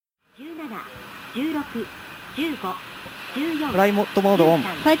16、15、14、フライトモードオン。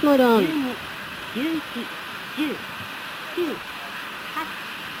フライトモードオン。12、11、10、9、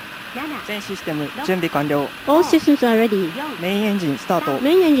8、7、全システム準備完了。 All systems are ready. 4、メインエンジンスタート。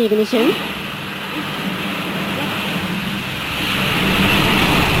 Main engine ignition.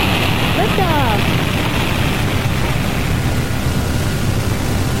 Liftoff.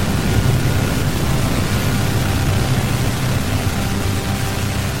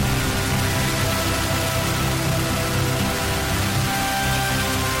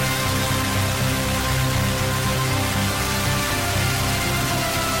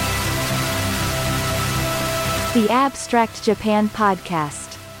 The Abstract Japan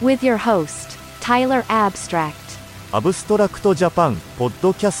Podcast, with your host, Tyler Abstract. アブストラクトジャパンポッ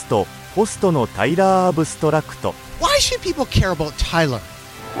ドキャストホストのタイラー・アブストラクト。 Why should people care about Tyler?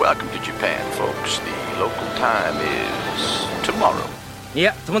 Welcome to Japan, folks. The local time is tomorrow. い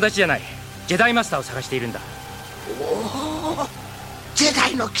や、友達じゃない。ジェダイマスターを探しているんだ。おお、ジェダ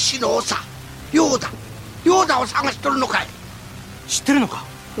イの騎士の長、ヨーダを探しとるのかい。知ってるのか？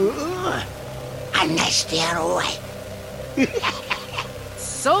案内してやろうわい。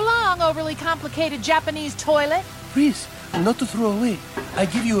So long, overly complicated Japanese toilet. Please, not to throw away. I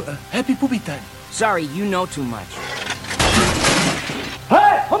give you a happy poopy time. Sorry, you know too much.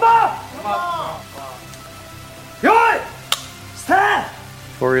 Hey, come on! Yoi! Stand!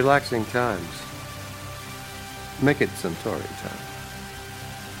 For relaxing times, make it Suntory time.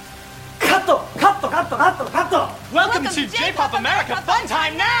 Welcome to J-Pop America Fun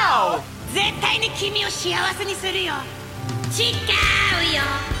Time Now! 絶対に君を幸せにするよ。誓うよ。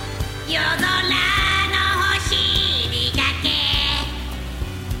夜空の星にだけ。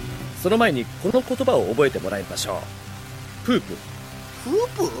その前にこの言葉を覚えてもらいましょう。プープ。フー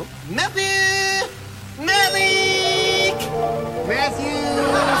プ？メディー！メディー！メディ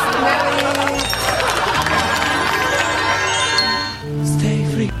ー！ Stay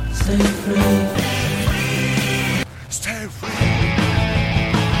free, stay free. Stay free.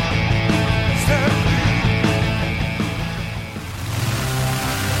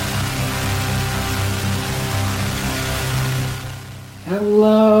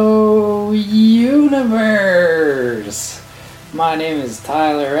 Hello, universe! My name is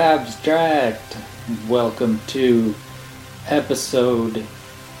Tyler Abstract. Welcome to episode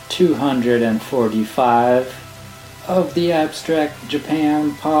 245 of the Abstract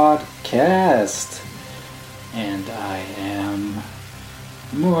Japan Podcast. And I am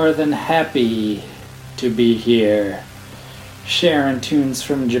more than happy to be here, sharing tunes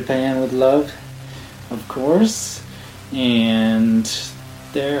from Japan with love, of course. And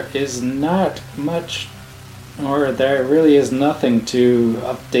there is not much, or there really is nothing to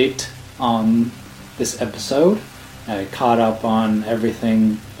update on this episode. I caught up on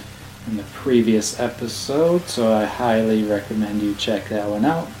everything in the previous episode, so I highly recommend you check that one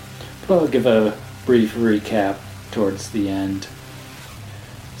out. But I'll give a brief recap towards the end.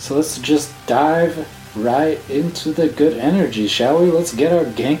 So let's just dive right into the good energy, shall we? Let's get our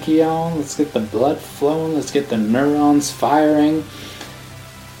Genki on, let's get the blood flowing, let's get the neurons firing.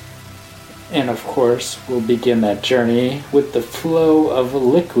 And of course, we'll begin that journey with the flow of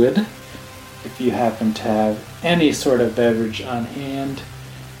liquid. If you happen to have any sort of beverage on hand,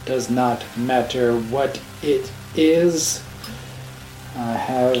 does not matter what it is. I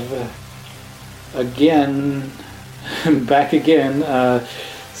have back again,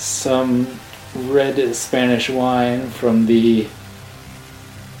 some red Spanish wine from the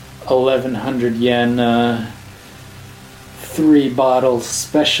 1100 yen 3-bottle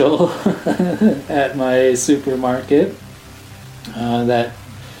special at my supermarket. That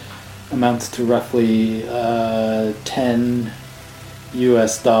amounts to roughly $10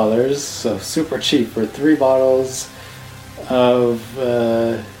 US, so super cheap for 3 bottles of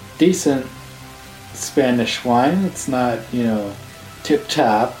decent Spanish wine. It's not, tip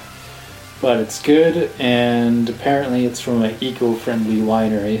top, but it's good, and apparently it's from an eco-friendly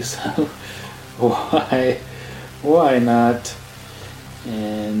winery, so why not?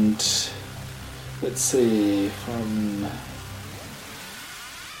 And let's see, from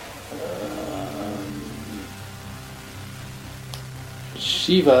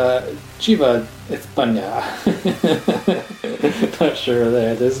Chiva España. Not sure what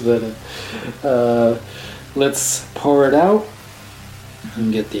that is, but let's pour it out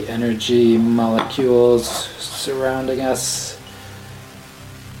and get the energy molecules surrounding us.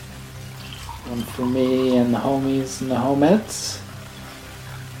 One for me and the homies and the homettes.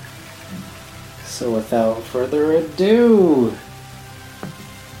 So without further ado,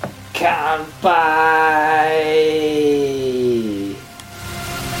 kanpai!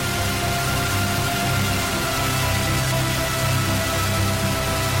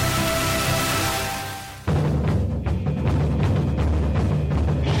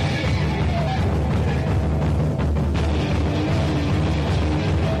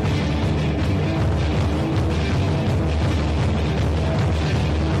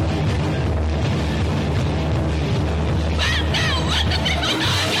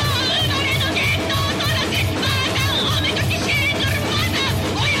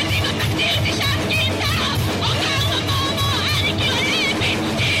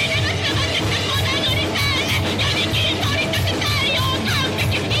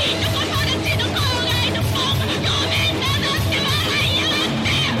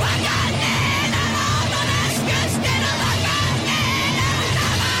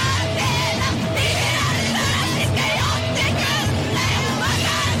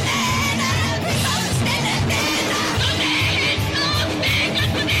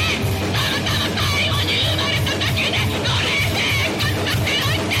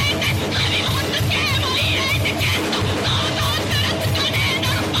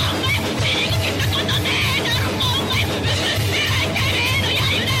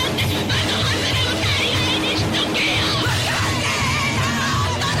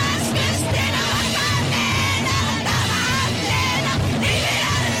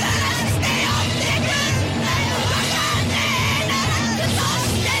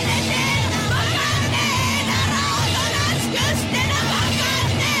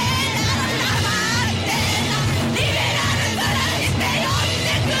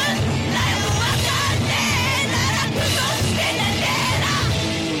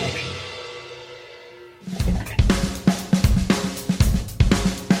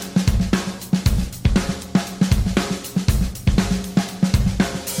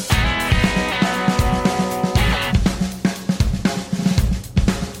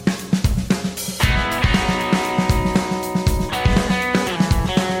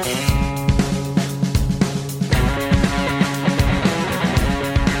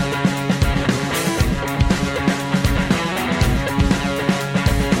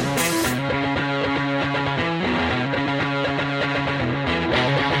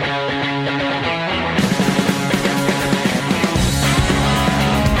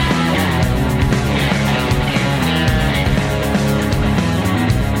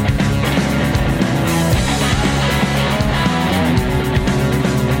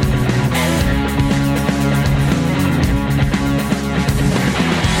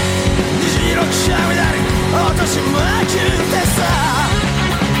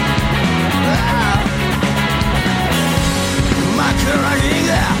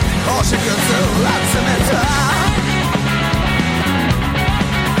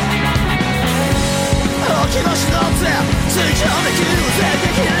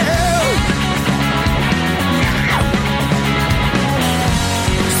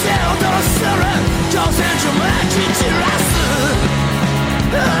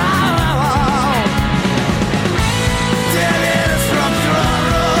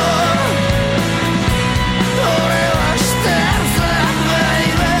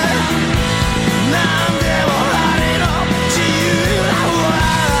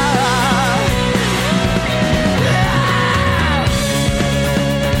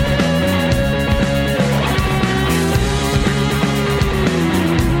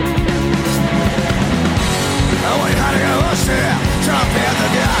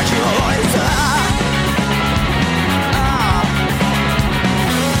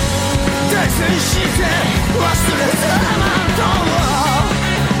 して忘れたマントを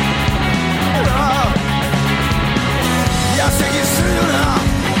痩せ着するな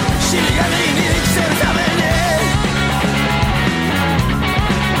死神に生きてるために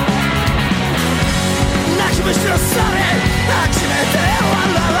泣き虫のそれ初めて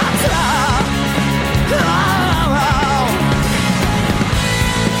笑った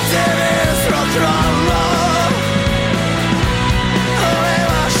There is rock and roll俺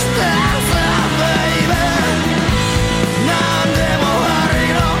は知ってるさ baby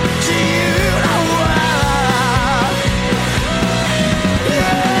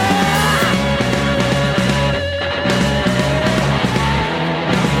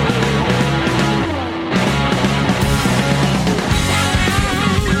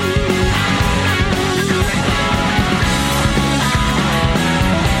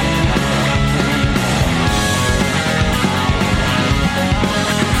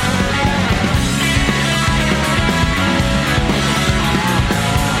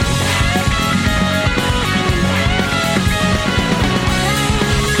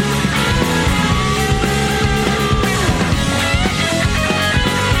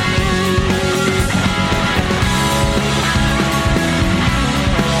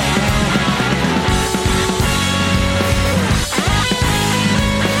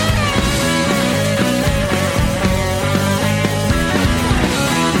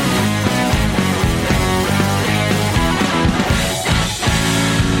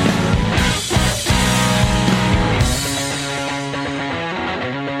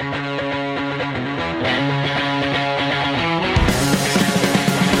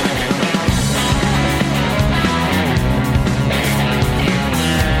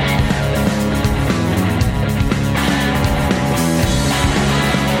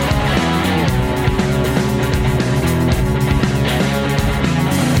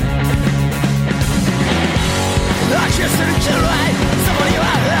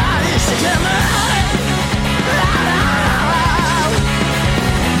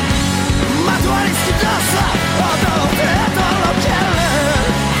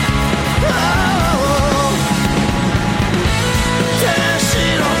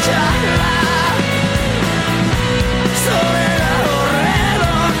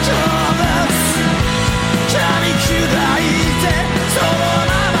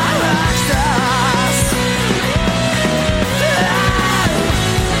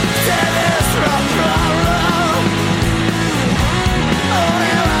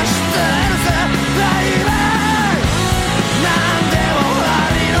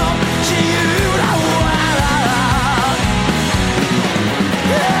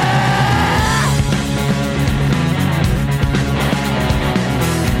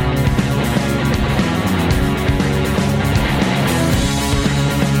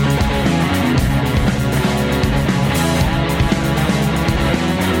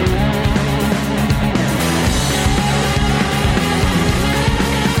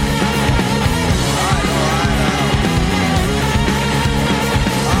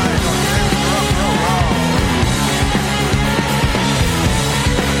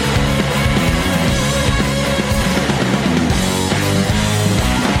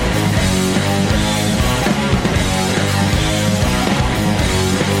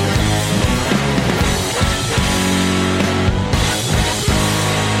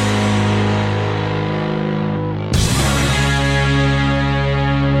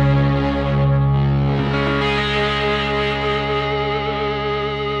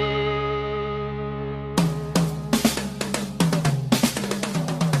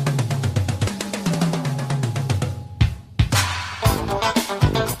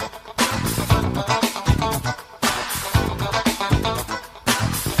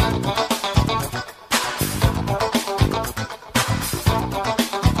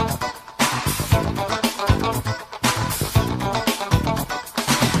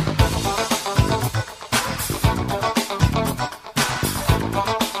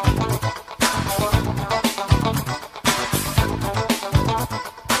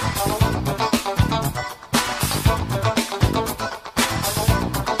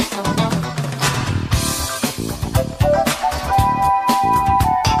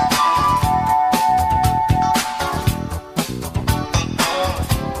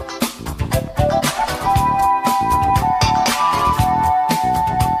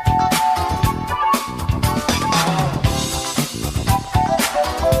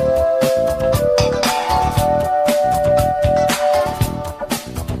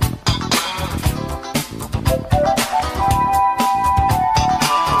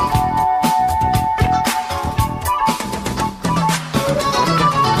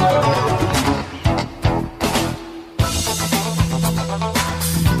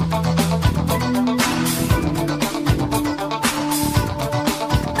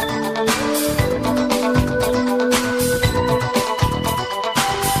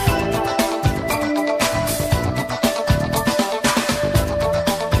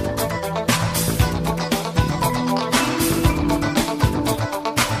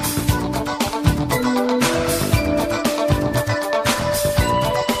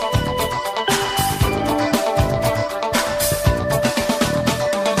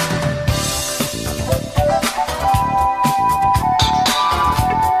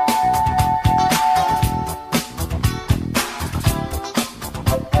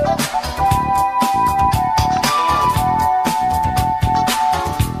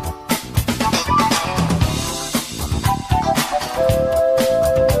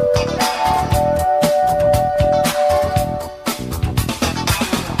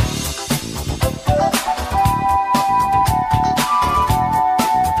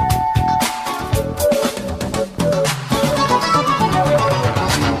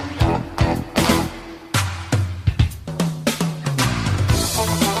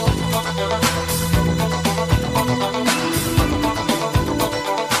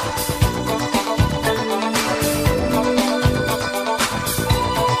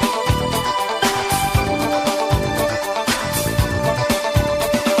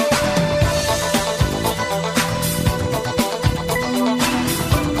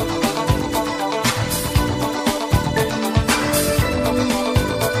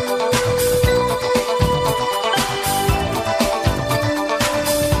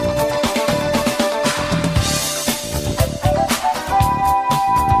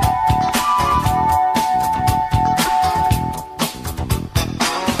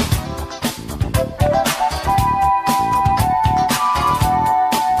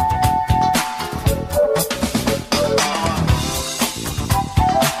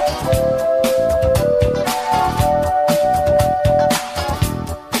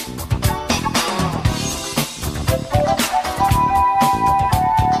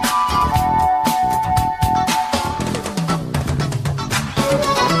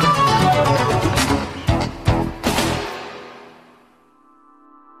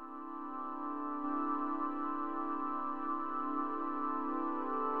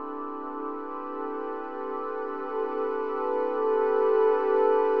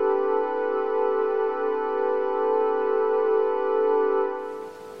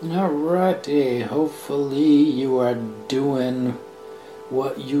Alrighty, hopefully you are doing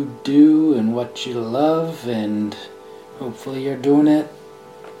what you do and what you love, and hopefully you're doing it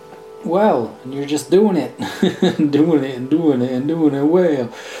well, and you're just doing it. doing it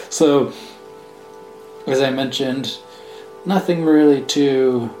well. So, as I mentioned, nothing really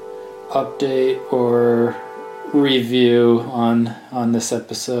to update or review on this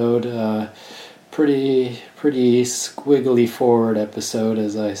episode. Pretty squiggly forward episode,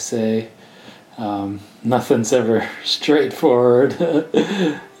 as I say. Nothing's ever straightforward.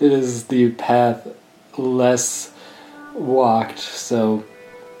 It is the path less walked. So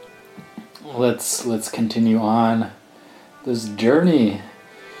let's continue on this journey.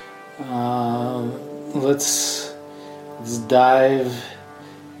 Let's dive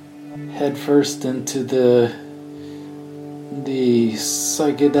headfirst into the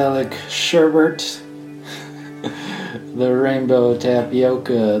psychedelic sherbet, the rainbow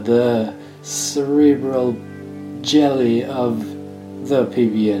tapioca, the cerebral jelly of the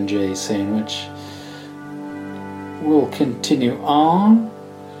PB&J sandwich. We'll continue on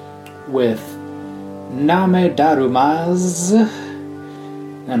with Name Darumas,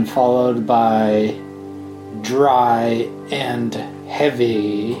 and followed by Dry and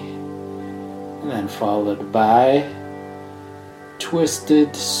Heavy, and then followed by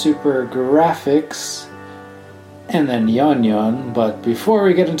Twisted Super Graphics, and then Yon Yon. But before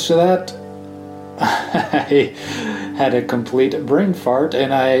we get into that, I had a complete brain fart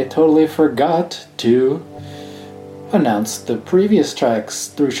and I totally forgot to announce the previous tracks,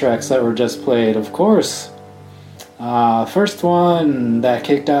 3 tracks that were just played, of course. First one that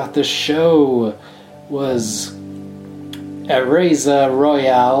kicked off the show was Ereza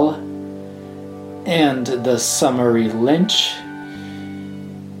Royale and the Summary Lynch.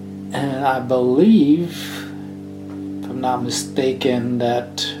 And I believe, if I'm not mistaken,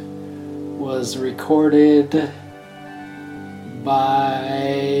 that was recorded by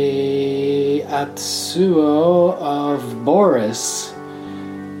Atsuo of Boris.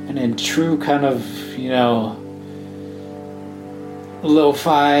 And in true kind of,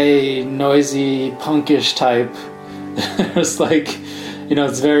 lo-fi, noisy, punkish type, it's like,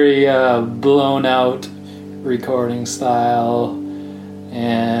 it's very blown out recording style.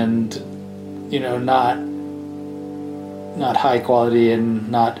 And not high quality and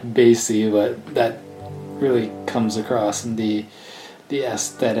not bassy, but that really comes across in the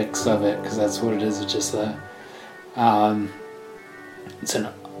aesthetics of it, because that's what it is. It's just it's an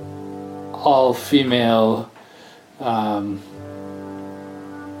all female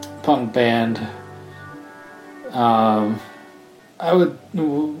punk band. I would,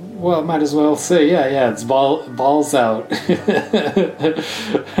 might as well say, it's balls out.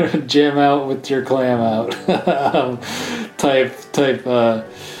 Jam out with your clam out. type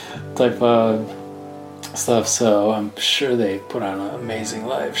stuff. So I'm sure they put on an amazing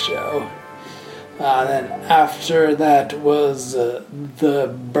live show. Then after that was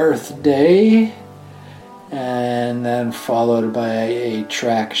The Birthday, and then followed by a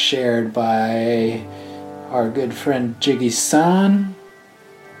track shared by our good friend Jiggy-san,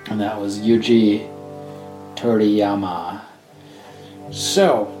 and that was Yuji Toriyama.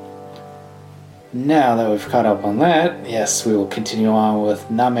 So, now that we've caught up on that, yes, we will continue on with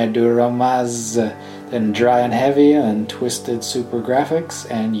Name Darumas, then Dry and Heavy, and Twisted Super Graphics,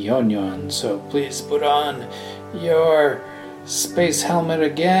 and Yon Yon. So please put on your space helmet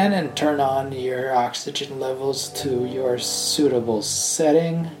again and turn on your oxygen levels to your suitable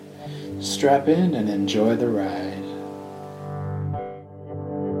setting. Strap in and enjoy the ride.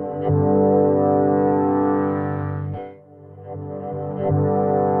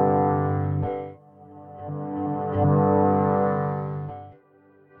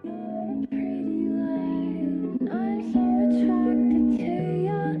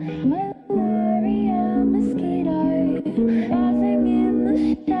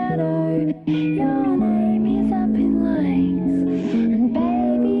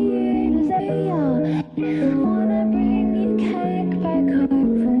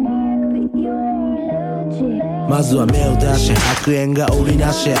まずは目を出し白煙が織り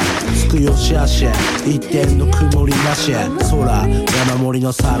なしつくよしあし一点の曇りなし空山盛り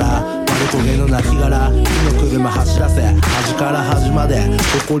の皿焦げの亡骸火の車走らせ端から端まで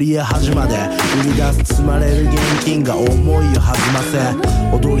埃や端まで売り出す積まれる現金が思いを弾ま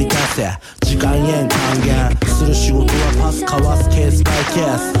せ踊り出せ時間円還元する仕事はパス交わすケースバイケ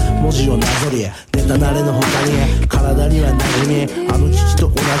ース文字をなぞりネタ慣れの他に体には馴染みあの危機と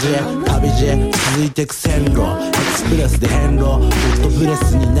同じ旅路続いてく線路エクスプレスで変路フットブレ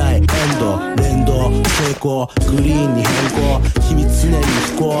スにないエンド連動成功グリーンに変更日々常に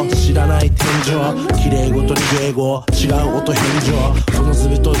飛行知らない天井綺麗ごとに迎合違う音返上このず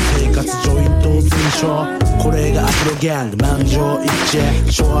ぶとい生活ジョイントを推奨これがアフロギャング満場一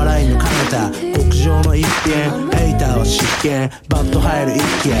致昭和ラインの彼方極上の一品ヘイターは失権バット入る一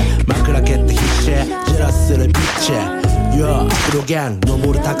気枕蹴って必死ジェラスするビッチYo アフロギャング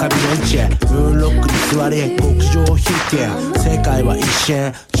登る高みの位置ムーンロックに座り極上を引いて世界は一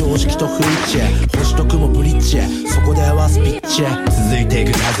瞬常識と不一致星と雲ブリッジそこで合わすピッチ続いてい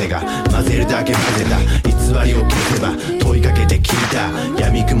くなぜが混ぜるだけ混ぜた偽りを消せば問いかけて聞いた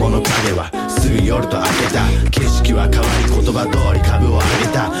闇雲の影はすぐ夜と明けた景色は変わり言葉通り株を上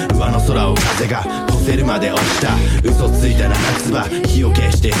げた上の空を風が越せるまで落ちた嘘ついたな夏は火を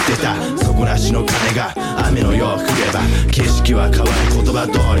消して捨てた底なしの金が雨のよう降れば景色は変わり言葉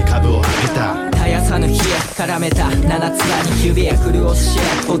通り株を上げた絶やさぬ冷え絡めた七つ葉に指へ潤し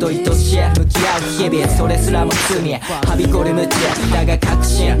ほど愛しへ向き合う日々それすらも罪はびこる無知だが確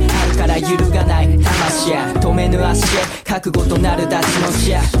信あるから揺るがない魂止めぬ足覚悟となる立ちの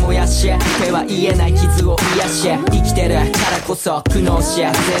し燃やし手は言えない傷を癒し生きてるからこそ苦悩し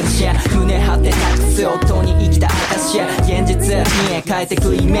全身胸張って託す音に生きた証現実に変えて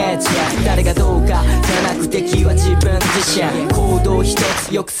くイメージ誰がどうかじゃなく敵は自分自身行動一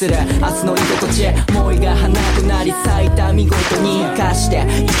つ良くする明日の居心地思いが花となり咲いた見事に生かして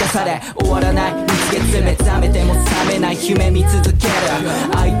生かされ終わらない蜜月目覚めても覚めない夢見続ける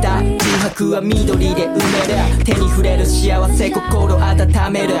空いた空白は緑で埋める手に触れる幸せ心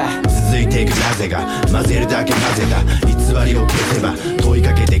温める続いていくなぜが混ぜるだけ混ぜた偽りを消せば問い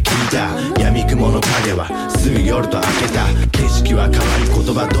かけて聞いた闇雲の影はすぐ夜と明けた景色は変わり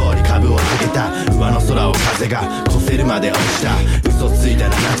言葉通り株を上げた上の空を風が越せるまで落ちた嘘ついた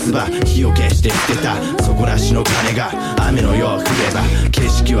な夏は火を消して捨てた底なしの金が雨のよう降れば景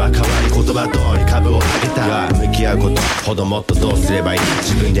色は変わり言葉通り株を上げた向き合うことほどもっとどうすればいい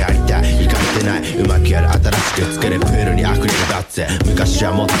自分でありたい行かれてないうまくやる新しく作れプールに溢れるバッツ昔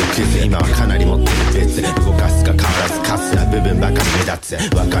はもっとクズ今はかなり持ってる別動かすか変わらずカスな部分ばかり目立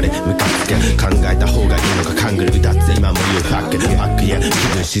つ別れムカつけ考えた方がいいのか勘ぐる歌つ今も言うファックファックや気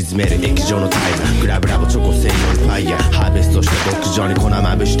分沈める液状のタイムグラブラボチョコ専用のファイヤーハーベストして極上に粉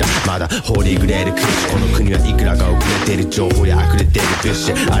まぶしたまだホーリーグレールクリシこの国はいくらか遅れている情報や溢れている物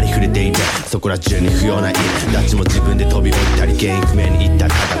資ありふれていてそこら中に不要なダチも自分で飛び降りたり原因不明に言った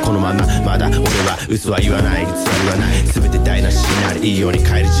ただこのまままだ俺は嘘は言わない偽りはない全て台無しになりいいように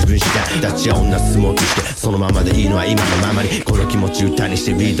変える自分次第ダチや女スモークしてそのままでいいのは今のままにこの気持ち歌にし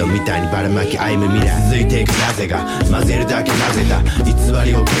てビートみたいにばらまき歩む未来続いていくなぜが混ぜるだけ混ぜた偽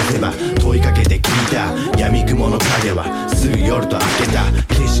りを消せば問いかけて聞いた闇雲の影はすぐ夜と明け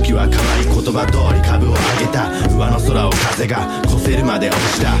た景色は変わり言葉通り株を上げた上の空を風が越せるまで落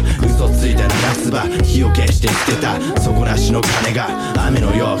ちた嘘ついたな夏は火を消して捨てた底なしの金が雨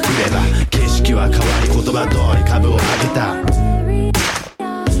のよう降れば景色は変わり言葉通り株を上げた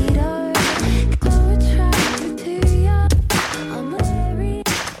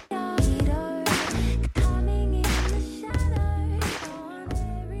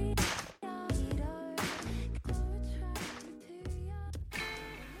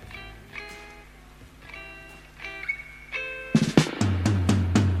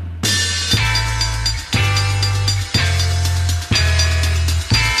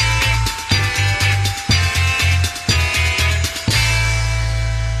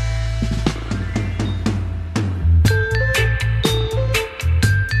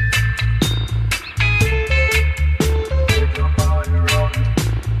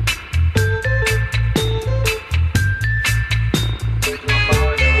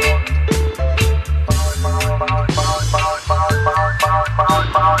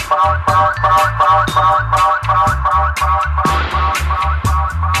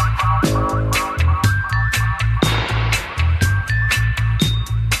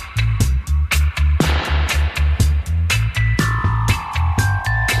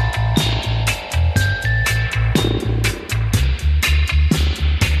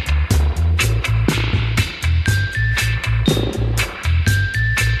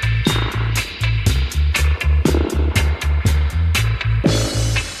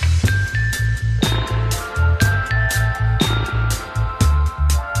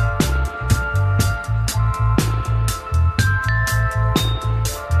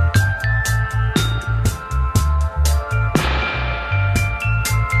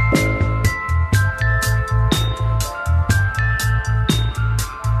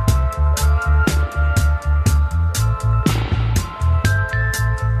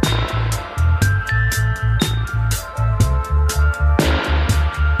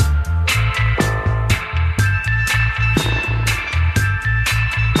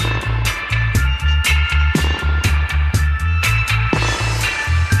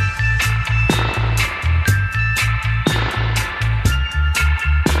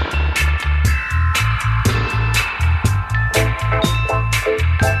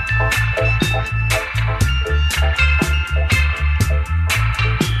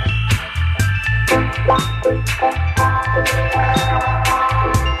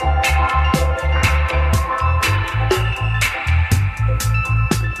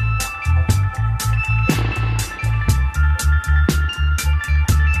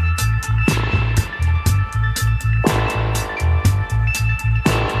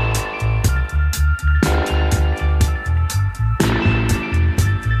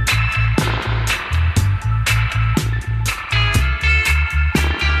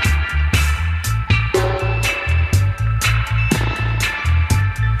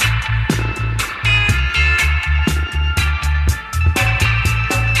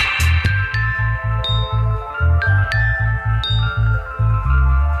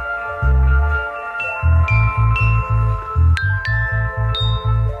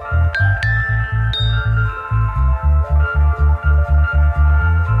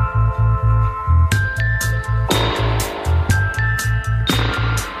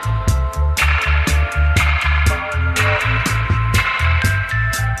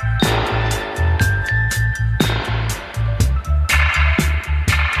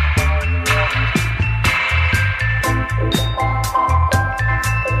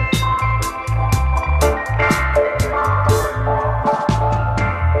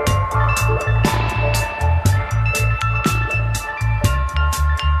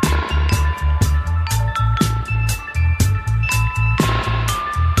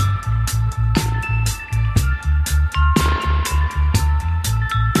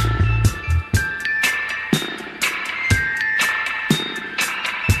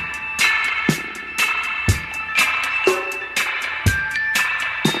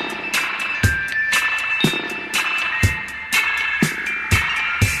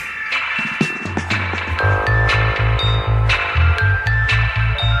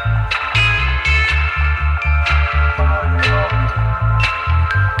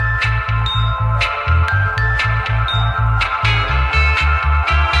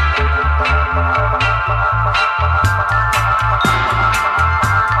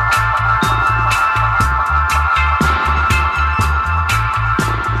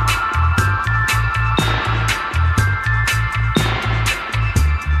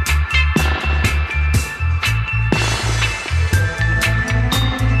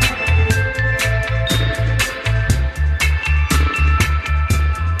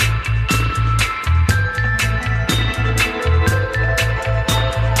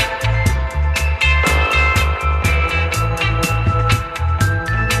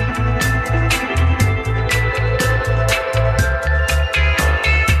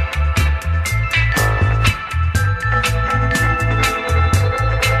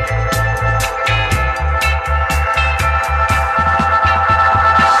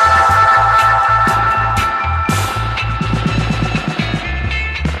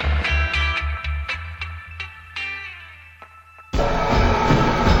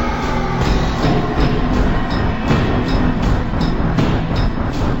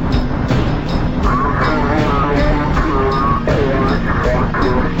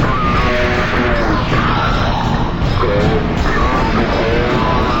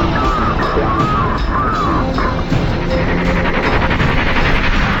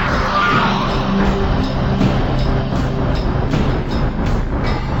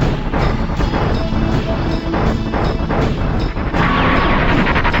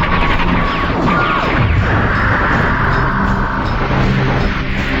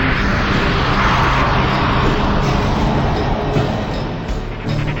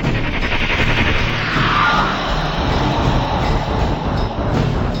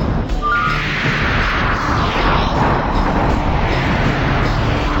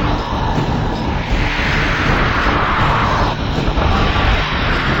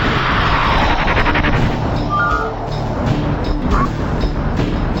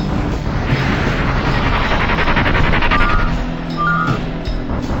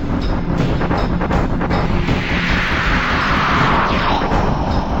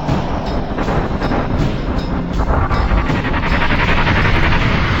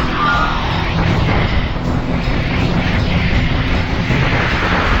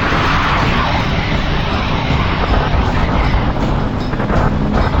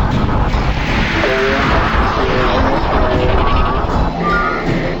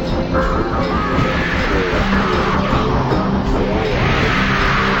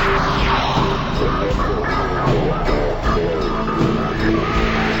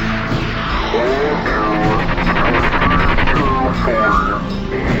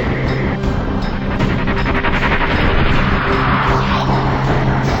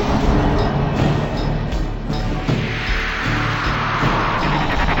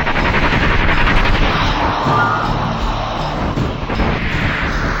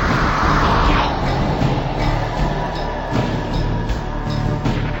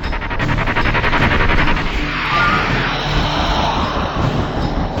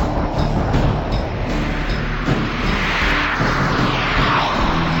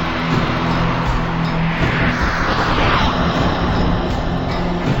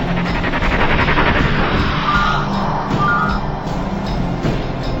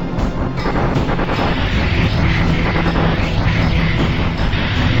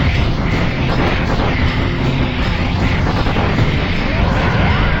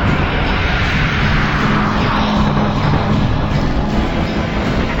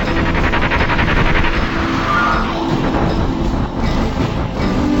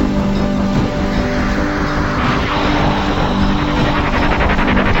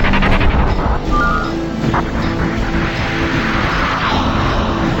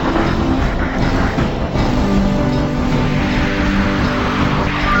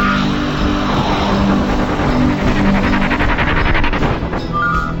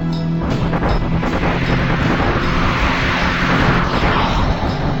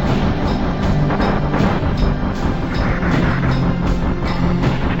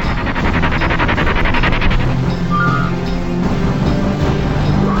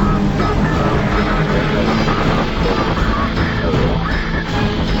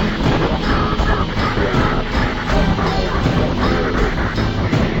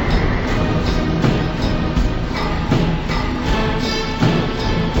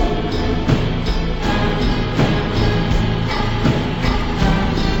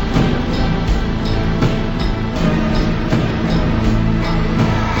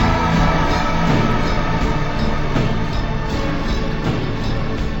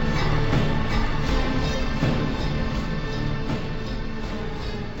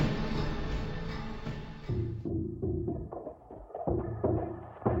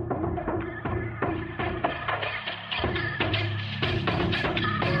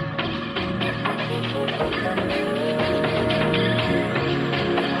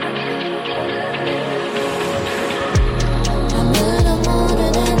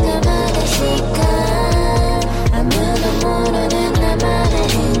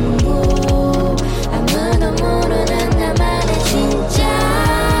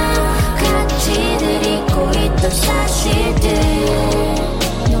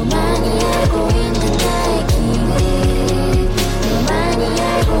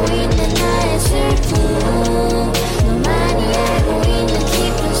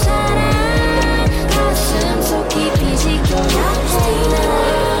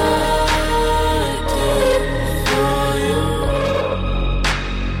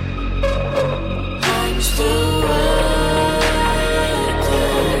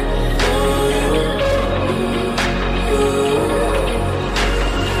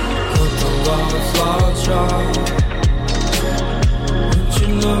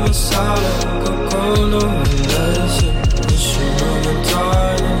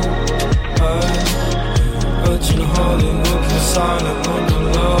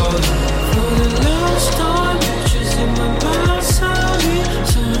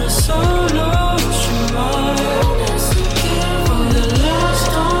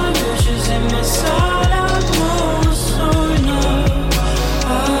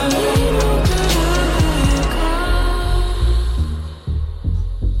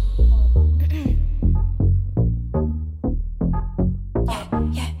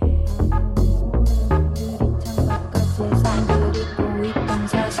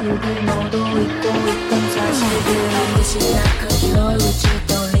ど一個一個差し指許しなく広い宇宙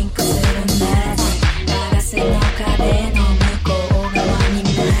とリンクするマジ流せの壁の向こう側に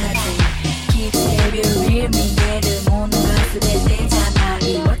マジ Keep every real 見えるものが全てじゃない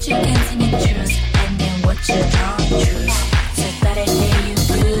What you can see in truth and then what you don't choose 廃れてゆく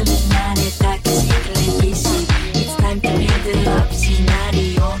みんなでだけ知る歴史 It's time to build up シナ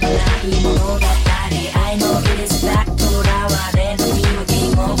リオのない物語 I know it is back 囚われの身は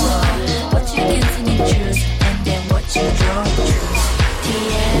game over What you can see in truth and then what you don't choose The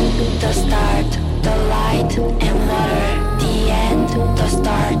end, the start, the light and water The end, the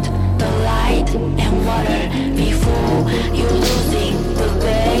start, the light and water Before you losing the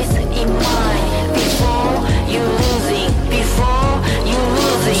base in mind Before you losing, before you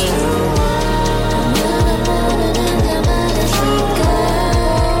losing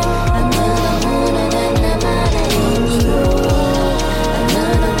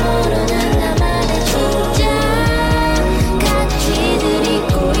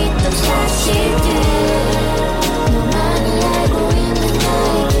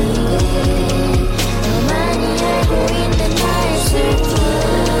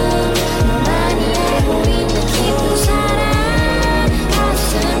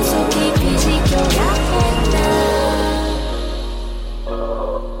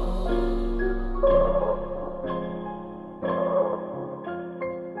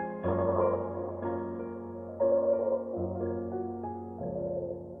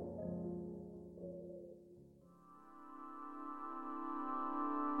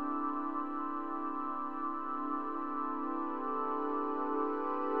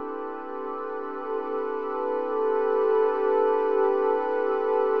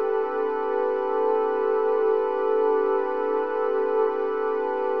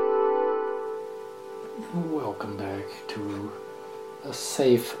Welcome back to a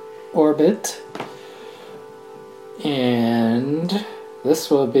safe orbit, and this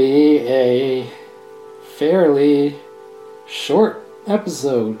will be a fairly short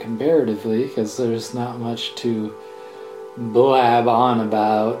episode comparatively because there's not much to blab on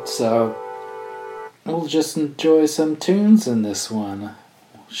about, so we'll just enjoy some tunes in this one,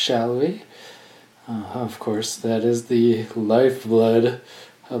 shall we? Of course, that is the lifeblood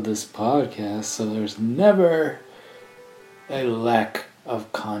of this podcast, so there's never a lack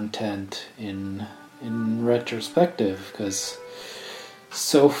of content in retrospective, because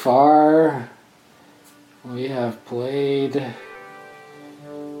so far we have played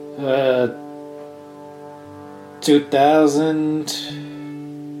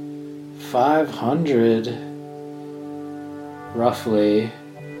 2,500 roughly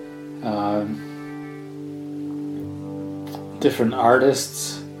different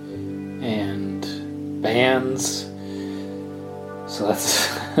artists and bands, so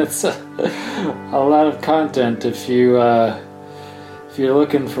that's a lot of content. If you're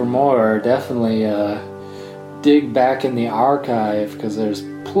looking for more, definitely dig back in the archive, because there's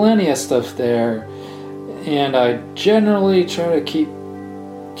plenty of stuff there, and I generally try to keep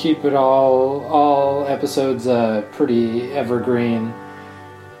it all episodes pretty evergreen.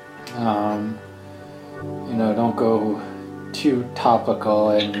 Don't go too topical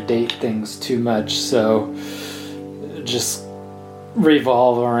and date things too much, so just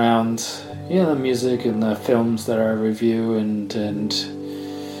revolve around the music and the films that I review and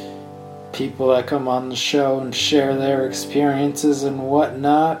people that come on the show and share their experiences and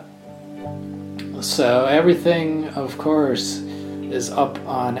whatnot. So everything, of course, is up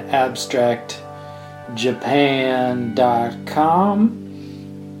on abstractjapan.com,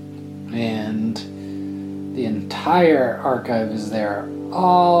 and the entire archive is there.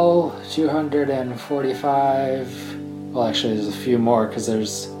 All 245. Well, actually, there's a few more because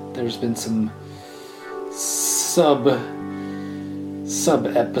there's been some sub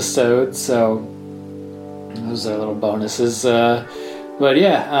episodes, so those are little bonuses. But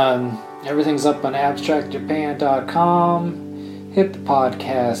yeah, everything's up on abstractjapan.com. Hit the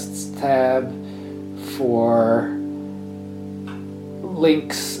podcasts tab for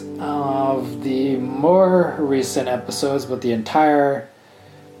links of the more recent episodes, but the entire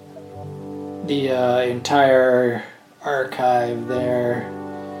archive there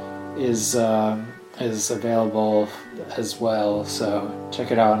is available as well. So check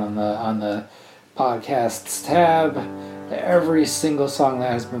it out on the podcasts tab. Every single song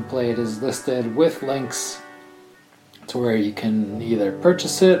that has been played is listed with links to where you can either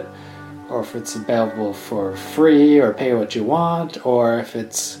purchase it, or if it's available for free or pay what you want, or if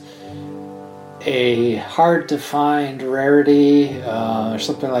it's a hard to find rarity or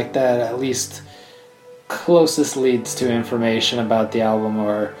something like that, at least closest leads to information about the album,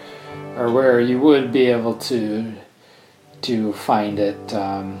 or where you would be able to find it.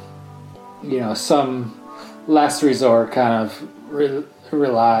 Some last resort kind of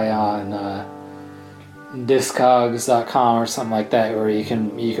rely on Discogs.com or something like that, where you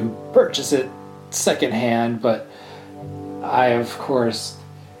can purchase it secondhand. But I, of course,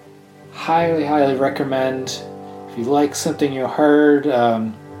 highly recommend, if you like something you heard,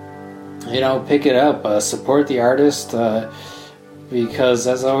 pick it up, support the artist, because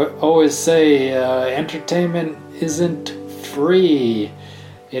as I always say, entertainment isn't free.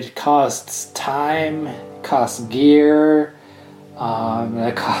 It costs time, costs gear,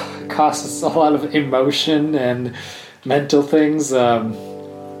 it costs a lot of emotion and mental things.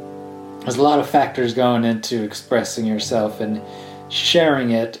 There's a lot of factors going into expressing yourself and sharing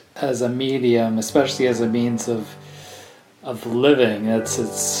it as a medium, especially as a means of living.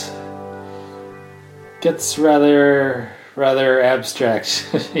 It's gets rather abstract,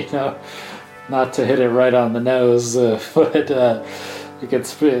 not to hit it right on the nose, but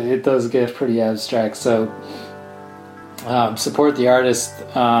it does get pretty abstract. So support the artist,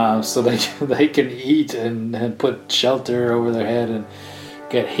 so they can eat and put shelter over their head and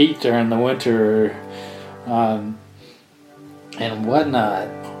get heat during the winter, and whatnot.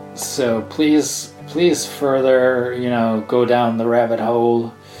 So please further, go down the rabbit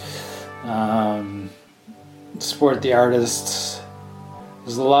hole. Support the artists.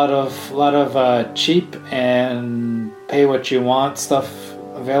 There's a lot of cheap and pay what you want stuff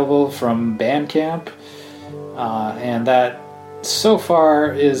available from Bandcamp, and that so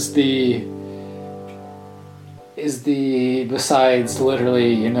far is the besides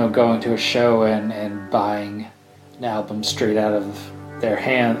literally going to a show and buying an album straight out of their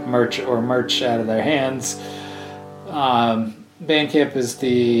hand, merch out of their hands. Bandcamp is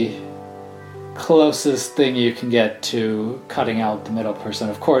the closest thing you can get to cutting out the middle person.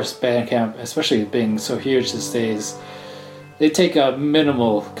 Of course, Bandcamp, especially being so huge these days, they take a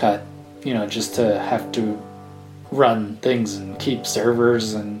minimal cut, just to have to run things and keep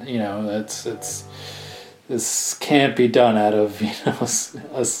servers, and this can't be done out of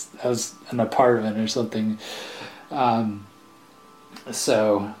as an apartment or something. But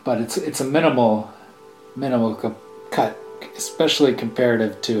it's a minimal cut, especially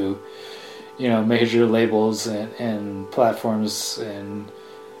comparative to major labels and platforms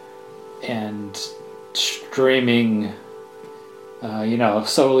and streaming.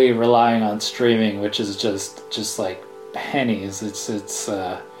 Solely relying on streaming, which is just like pennies. It's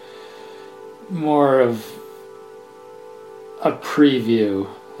more of a preview.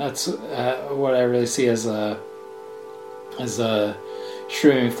 That's what I really see as a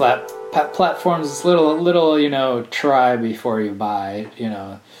streaming platforms. It's little try before you buy,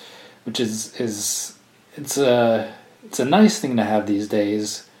 which is it's a nice thing to have these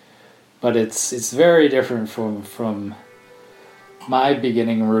days, but it's very different from my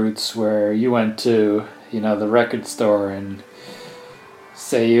beginning roots, where you went to the record store and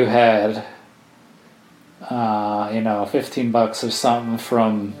say you had $15 or something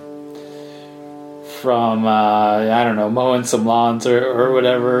from I don't know, mowing some lawns or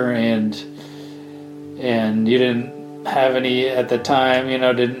whatever, and you didn't have any at the time,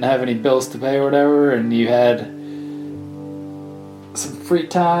 didn't have any bills to pay or whatever, and you had some free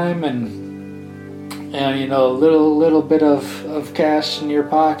time and a little bit of cash in your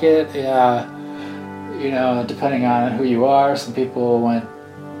pocket. Yeah, depending on who you are, some people went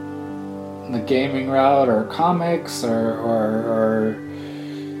the gaming route, or comics, or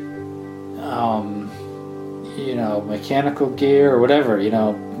mechanical gear, or whatever,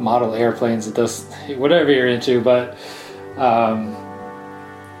 model airplanes. It does whatever you're into. But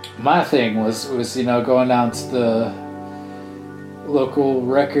my thing was going down to the local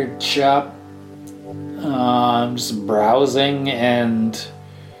record shop, just browsing and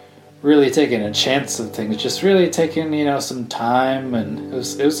really taking a chance of things, just really taking some time, and it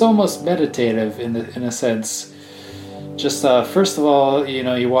was almost meditative in a sense. Just first of all,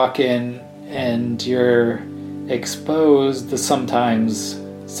 you walk in and you're exposed to, sometimes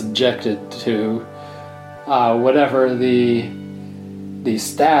subjected to, whatever the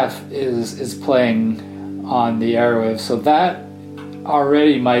staff is playing on the airwaves. So that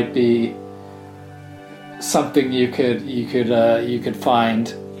already might be something you could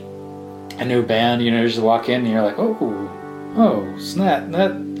find a new band. You just walk in and you're like, oh snap,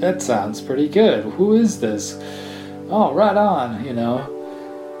 that sounds pretty good. Who is this? Oh, right on,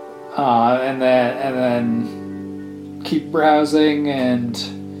 and then keep browsing and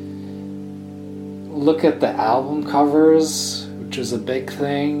look at the album covers, which is a big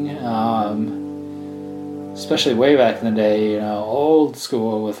thing. especially way back in the day, old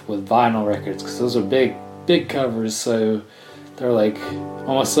school with vinyl records, because those are big covers, so they're like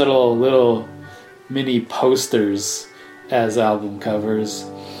almost little mini posters as album covers.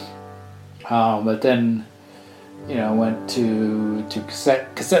 But then, went to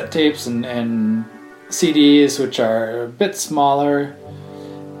cassette tapes and CDs, which are a bit smaller,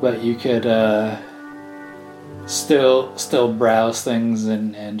 but you could still browse things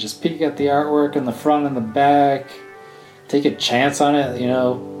and just peek at the artwork in the front and the back, take a chance on it,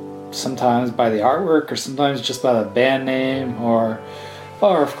 sometimes by the artwork or sometimes just by the band name or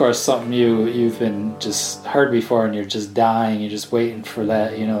of course something you've been just heard before and you're just dying, you're just waiting for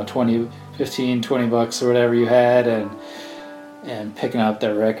that, $20 or whatever you had and picking up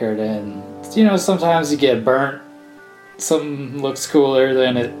that record. And sometimes you get burnt, something looks cooler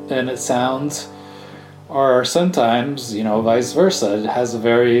than it sounds, or sometimes vice versa, it has a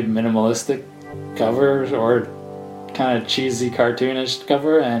very minimalistic cover or kind of cheesy cartoonish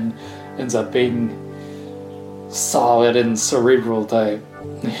cover and ends up being solid and cerebral type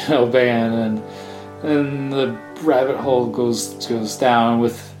band, and the rabbit hole goes down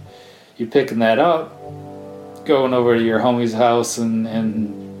with you picking that up, going over to your homie's house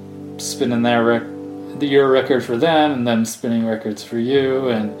and spinning your record for them and them spinning records for you,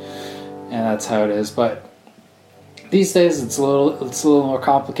 and that's how it is. But these days it's a little more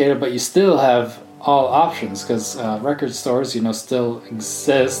complicated, but you still have all options because record stores still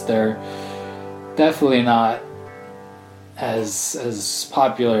exist. They're definitely not as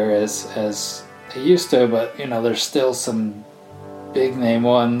popular as they used to, but there's still some big name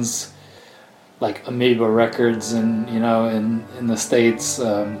ones like Amoeba Records and in the States,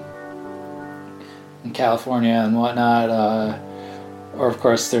 in California and whatnot, or of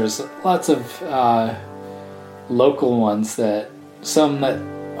course there's lots of local ones that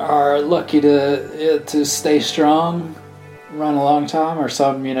are lucky to stay strong, run a long time, or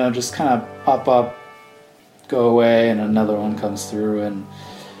some just kind of pop up, go away, and another one comes through and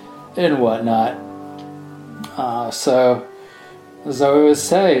whatnot. So as I always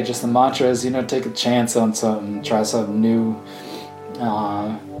say, just the mantra is take a chance on something, try something new.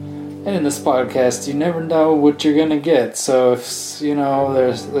 And in this podcast, you never know what you're gonna get. So if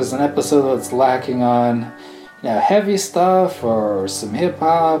there's an episode that's lacking on heavy stuff or some hip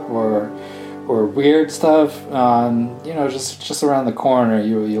hop or weird stuff, just around the corner,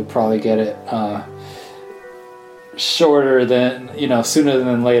 you'll probably get it shorter than sooner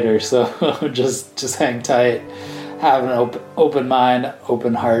than later. So just hang tight, have an open mind,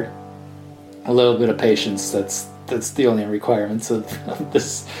 open heart, a little bit of patience. That's the only requirements of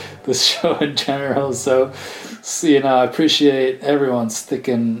this show in general. So I appreciate everyone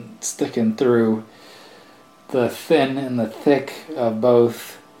sticking through the thin and the thick of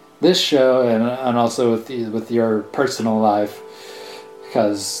both this show and also with your personal life,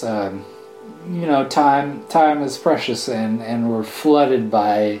 because time is precious and we're flooded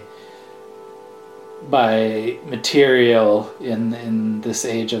by material in this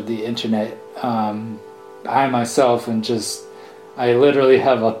age of the internet. I myself I literally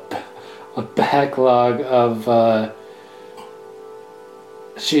have a backlog of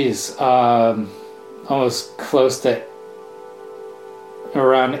almost close to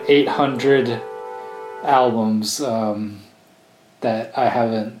around 800 albums that I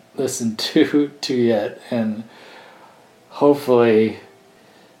haven't listened to yet, and hopefully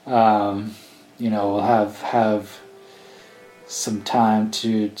we'll have some time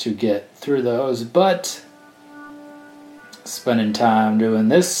to get through those. But spending time doing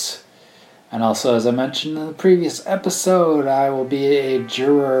this, and also, as I mentioned in the previous episode, I will be a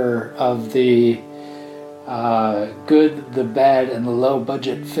juror of the Good, the Bad, and the Low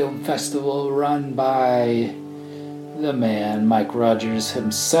Budget Film Festival run by the man Mike Rogers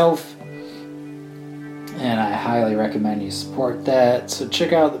himself, and I highly recommend you support that. So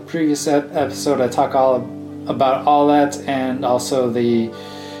check out the previous episode. I talk all about all that, and also the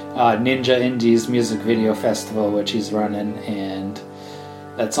Ninja Indies Music Video Festival, which he's running, and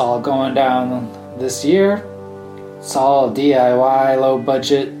that's all going down this year. It's all DIY, low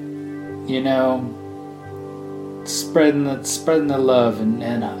budget, spreading the love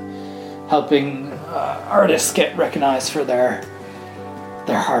and helping artists get recognized for their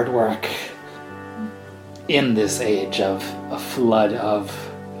hard work in this age of a flood of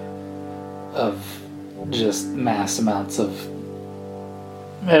just mass amounts of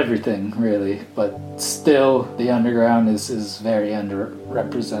everything, really. But still, the underground is very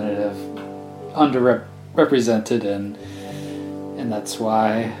underrepresented, and that's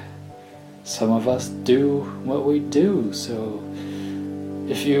why some of us do what we do. So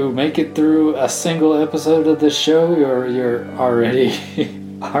if you make it through a single episode of the show, you're already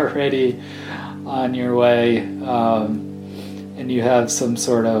on your way, and you have some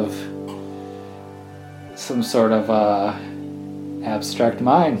sort of abstract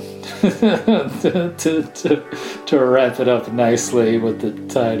mind to wrap it up nicely with the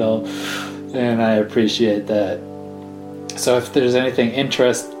title, and I appreciate that. So if there's anything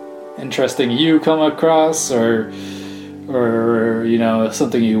interesting you come across, or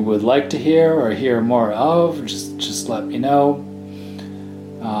something you would like to hear or hear more of, just let me know.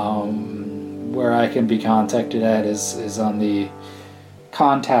 Where I can be contacted at is on the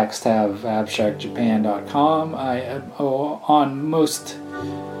contacts tab of abstractjapan.com. I am on most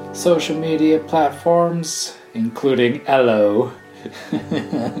social media platforms, including Ello.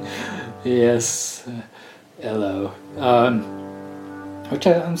 Yes, Ello. Which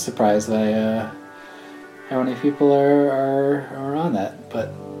I'm surprised by how many people are on that,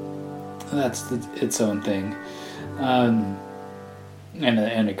 but that's its own thing, and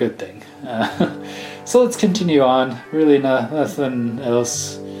a good thing. So let's continue on. Really, nothing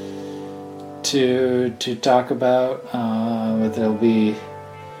else to talk about. But there'll be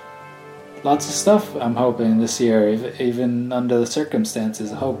lots of stuff, I'm hoping, this year, even under the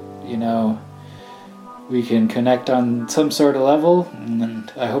circumstances. I hope we can connect on some sort of level,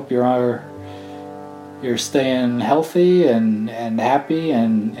 and I hope you're staying healthy and happy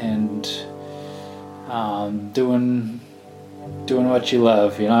and doing what you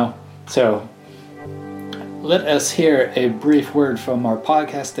love, So let us hear a brief word from our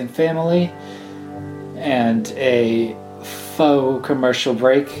podcasting family and a faux commercial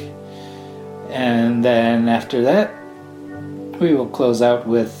break, and then after that we will close out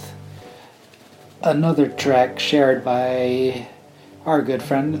with another track shared by our good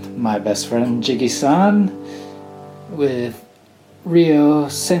friend, my best friend Jiggy-san, with Ryo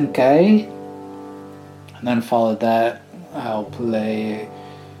Senkai. And then followed that, I'll play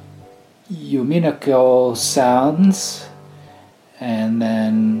Yuminoko Sounds, and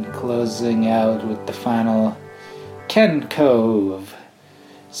then closing out with the final Ken Cove.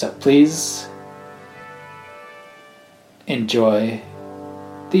 So please enjoy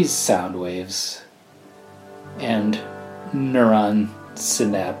these sound waves and neuron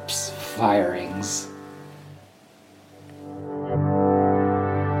synapse firings.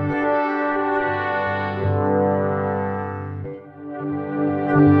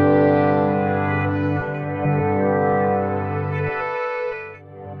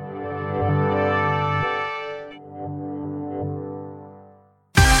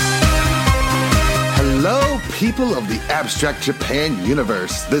 People of the Abstract Japan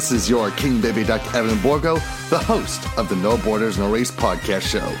universe, this is your King Baby Duck Evan Borgo, the host of the No Borders No Race podcast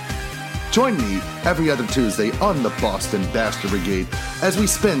show. Join me every other Tuesday on the Boston Bastard Brigade as we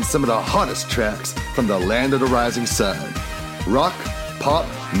spin some of the hottest tracks from the land of the rising sun. Rock, pop,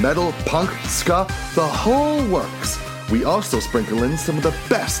 metal, punk, ska, the whole works. We also sprinkle in some of the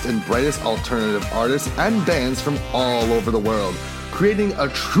best and brightest alternative artists and bands from all over the world, creating a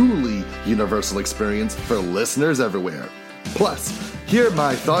truly universal experience for listeners everywhere. Plus, hear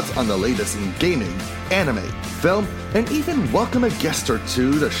my thoughts on the latest in gaming, anime, film, and even welcome a guest or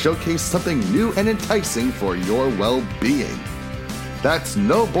two to showcase something new and enticing for your well-being. That's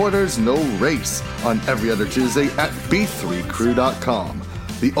No Borders, No Race on every other Tuesday at b3crew.com.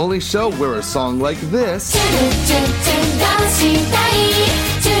 The only show where a song like this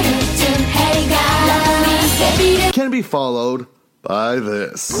can be followed by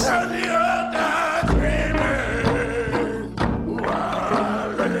this.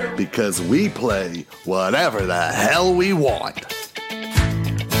 Because we play whatever the hell we want.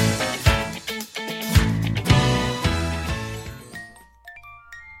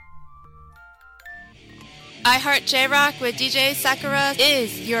 I Heart J-Rock with DJ Sakura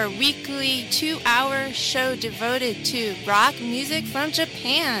is your weekly 2-hour show devoted to rock music from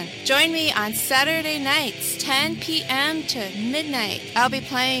Japan. Join me on Saturday nights, 10 p.m. to midnight. I'll be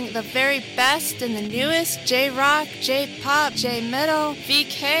playing the very best and the newest J-Rock, J-Pop, J-Metal,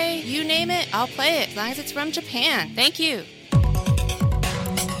 VK, you name it, I'll play it as long as it's from Japan. Thank you.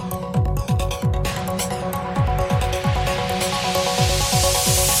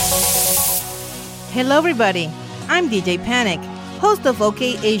 Hello everybody, I'm DJ Panic, host of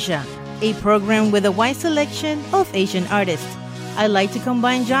OK Asia, a program with a wide selection of Asian artists. I like to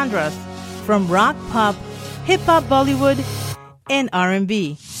combine genres from rock, pop, hip-hop, Bollywood, and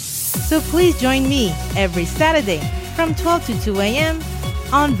R&B. So please join me every Saturday from 12 to 2 a.m.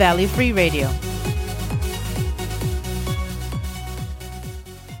 on Valley Free Radio.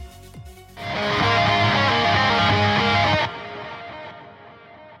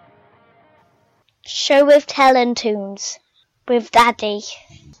 Show with Telling Tunes with Daddy.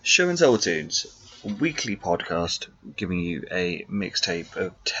 Show and Tell Tunes, a weekly podcast giving you a mixtape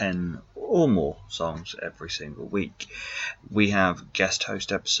of 10 or more songs every single week. We have guest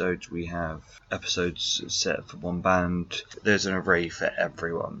host episodes, we have episodes set for one band. There's an array for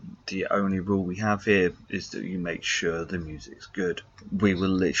everyone. The only rule we have here is that you make sure the music's good. We will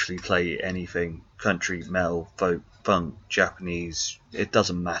literally play anything: country, metal, folk, funk, Japanese. It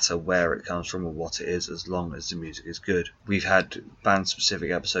doesn't matter where it comes from or what it is, as long as the music is good. We've had band-specific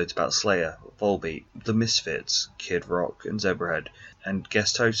episodes about Slayer, Volbeat, The Misfits, Kid Rock and Zebrahead, and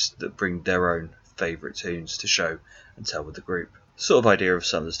guest hosts that bring their own favourite tunes to show and tell with the group. The sort of idea of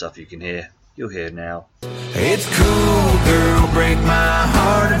some of the stuff you can hear, you'll hear now. It's cool, girl, break my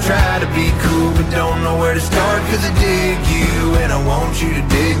heart. I try to be cool, but don't know where to start. Cause I dig you, and I want you to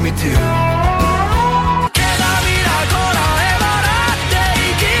dig me too.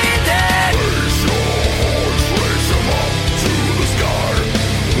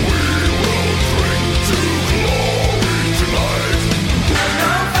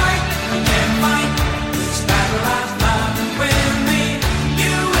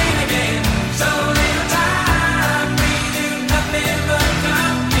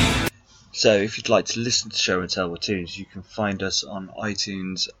 So if you'd like to listen to Show and Tell with Tunes, you can find us on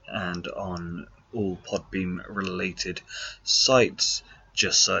iTunes and on all Podbeam related sites.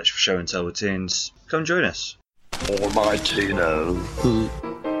 Just search for Show and Tell with Tunes. Come join us. Almighty no.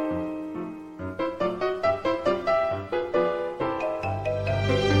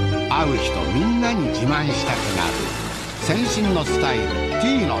 会う人みんなに自慢したくなる先進のスタイル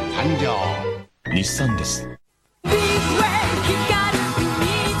T の誕生。日産です。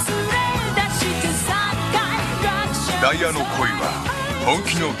ダイヤの恋は本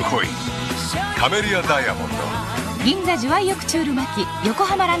気の恋。カメリアダイヤモンド。銀座ジュワイヨクチュール巻横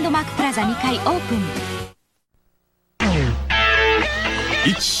浜ランドマークプラザ2階オープン。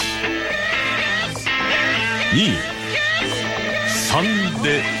1、2、3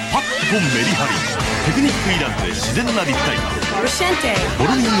でパッとメリハリ。テクニックいらずで自然な立体感。ボ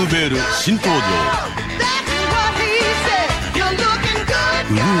ルニングベール新登場。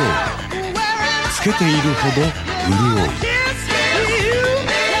潤う。つけているほど潤う。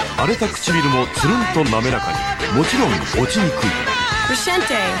荒れた唇もつるんと滑らかに、もちろん落ちにくい。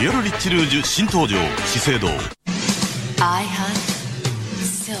ビオルリッチルージュ新登場資生堂。I hunt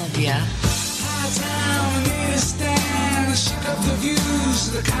Sylvia.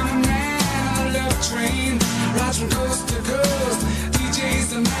 Clean.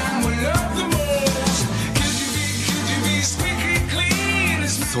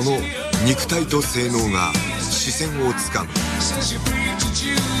 その肉体と性能が視線をつかむ。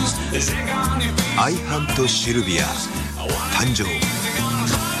アイハントシルビア誕生。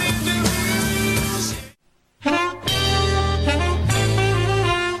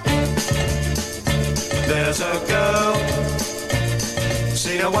There's a girl,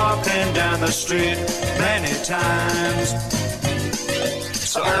 see her walking down the street many times.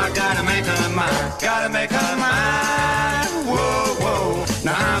 So I gotta make her mine, gotta make her mine. Whoa, whoa,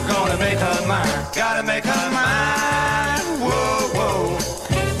 now I'm gonna make her mine, gotta make her mine. Whoa, whoa.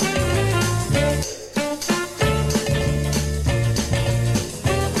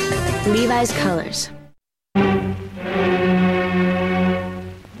 Levi's Colors.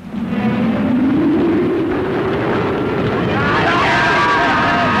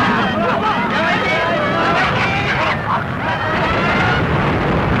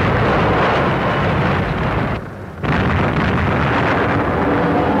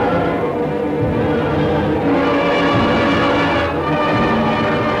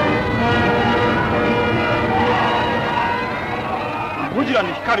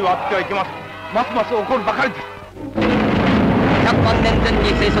光を当ててはいけません。ますます怒るばかりです。100万年前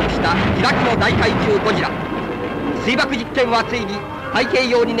に生息した開きの大怪獣ゴジラ。水爆実験はついに太平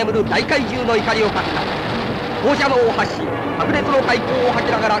洋に眠る大怪獣の怒りを買った。放射能を発し白熱の海溝を吐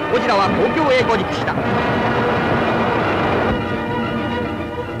きながらゴジラは東京へ上陸した。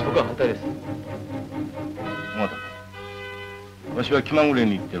僕は反対です。まだ私は気まぐれ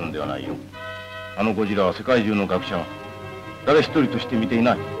に言ってるんではないよ。あのゴジラは世界中の学者が誰一人として見てい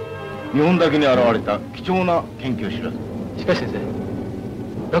ない日本だけに現れた貴重な研究知らず。しかし先生、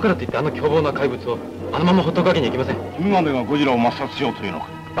だからといってあの凶暴な怪物をあのままほっとくわけにはいきません。君までがゴジラを抹殺しようというのか。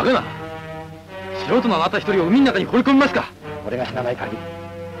バカな。素人のあなた一人を海の中に放り込みますか。俺が死なない限り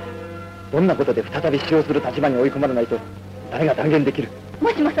どんなことで再び使用する立場に追い込まれないと誰が断言できる。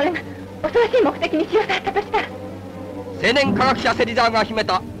もしもそれが恐ろしい目的に使用されたとしたら。青年科学者芹沢が秘め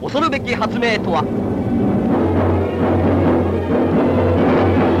た恐るべき発明とは。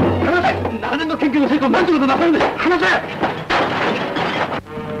長年の研研究の成果を何てことなさるんです。話せ。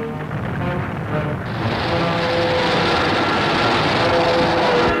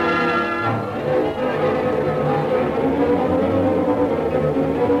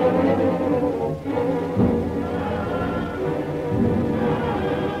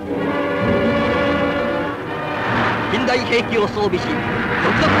近代兵器を装備し続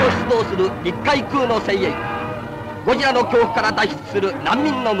々と出動する陸海空の精鋭、ゴジラの恐怖から脱出する難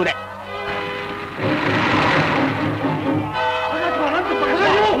民の群れ。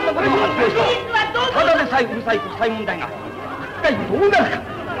ただでさえうるさい国際問題が一体どうなるか。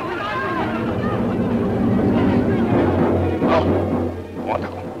小畑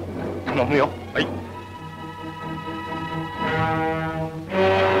君、頼むよ。はい。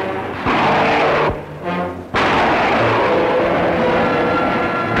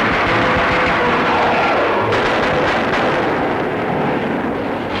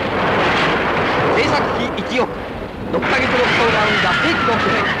制作費1億、6ヶ月の苦闘が生んだ世紀の巨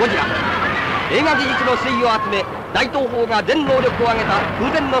編ゴジラ。映画技術の粋を集め大東宝が全能力を挙げた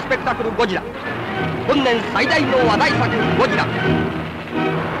空前のスペクタクルゴジラ。本年最大の話題作ゴジラ。